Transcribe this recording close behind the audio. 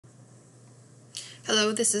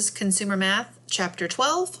Hello, this is Consumer Math, Chapter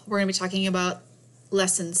 12. We're going to be talking about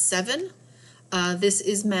Lesson 7. This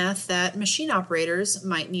is math that machine operators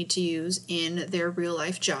might need to use in their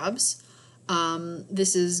real-life jobs.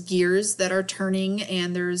 This is gears that are turning,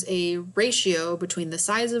 and there's a ratio between the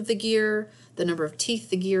size of the gear, the number of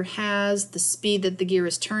teeth the gear has, the speed that the gear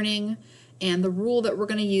is turning, and the rule that we're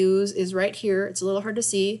going to use is right here. It's a little hard to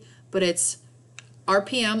see, but it's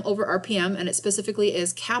RPM over RPM, and it specifically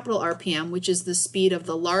is capital RPM, which is the speed of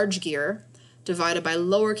the large gear, divided by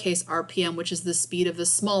lowercase rpm, which is the speed of the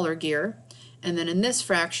smaller gear. And then in this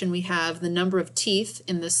fraction, we have the number of teeth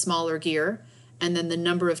in the smaller gear, and then the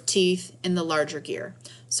number of teeth in the larger gear.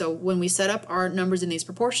 So when we set up our numbers in these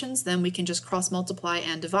proportions, then we can just cross multiply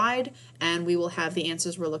and divide, and we will have the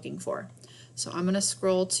answers we're looking for. So I'm going to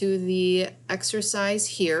scroll to the exercise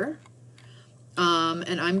here.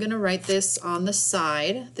 And I'm going to write this on the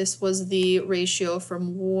side. This was the ratio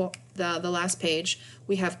from the last page.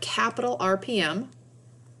 We have capital RPM.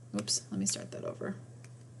 Oops, let me start that over.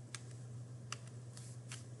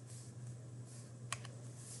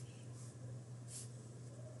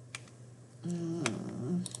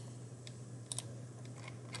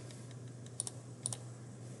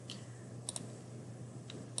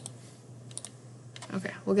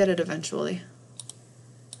 Okay, we'll get it eventually.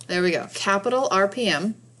 There we go. Capital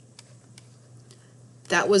RPM,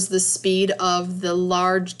 that was the speed of the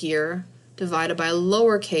large gear divided by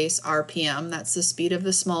lowercase rpm, that's the speed of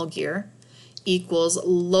the small gear, equals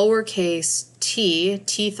lowercase t,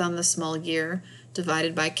 teeth on the small gear,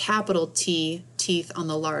 divided by capital T, teeth on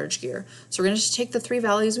the large gear. So we're going to just take the three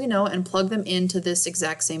values we know and plug them into this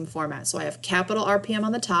exact same format. So I have capital RPM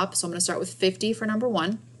on the top, so I'm going to start with 50 for number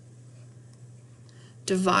 1,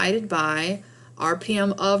 divided by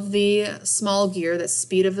RPM of the small gear, that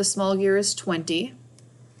speed of the small gear is 20,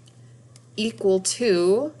 equal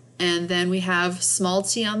to, and then we have small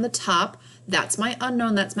t on the top. That's my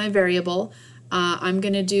unknown, that's my variable. I'm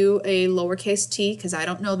going to do a lowercase t because I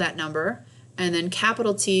don't know that number, and then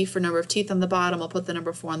capital T for number of teeth on the bottom. I'll put the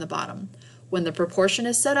number 4 on the bottom. When the proportion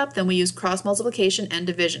is set up, then we use cross multiplication and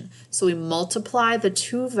division. So we multiply the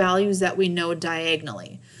two values that we know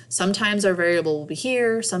diagonally. Sometimes our variable will be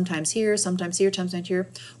here, sometimes here, sometimes here, sometimes here.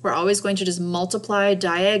 We're always going to just multiply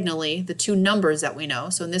diagonally the two numbers that we know.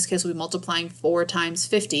 So in this case, we'll be multiplying 4 times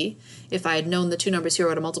 50. If I had known the two numbers here, I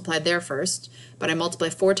would have multiplied there first. But I multiply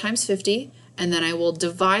 4 times 50, and then I will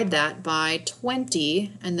divide that by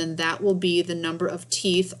 20, and then that will be the number of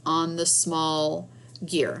teeth on the small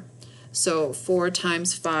gear. So 4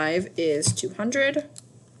 times 5 is 200.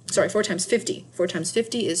 Sorry, 4 times 50. 4 times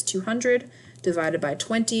 50 is 200. Divided by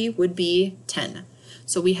 20 would be 10.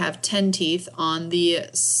 So we have 10 teeth on the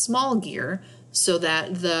small gear so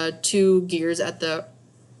that the two gears at the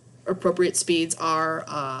appropriate speeds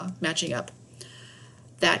are matching up.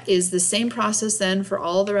 That is the same process then for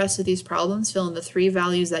all the rest of these problems. Fill in the three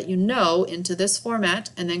values that you know into this format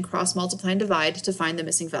and then cross multiply and divide to find the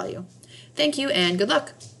missing value. Thank you and good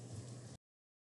luck.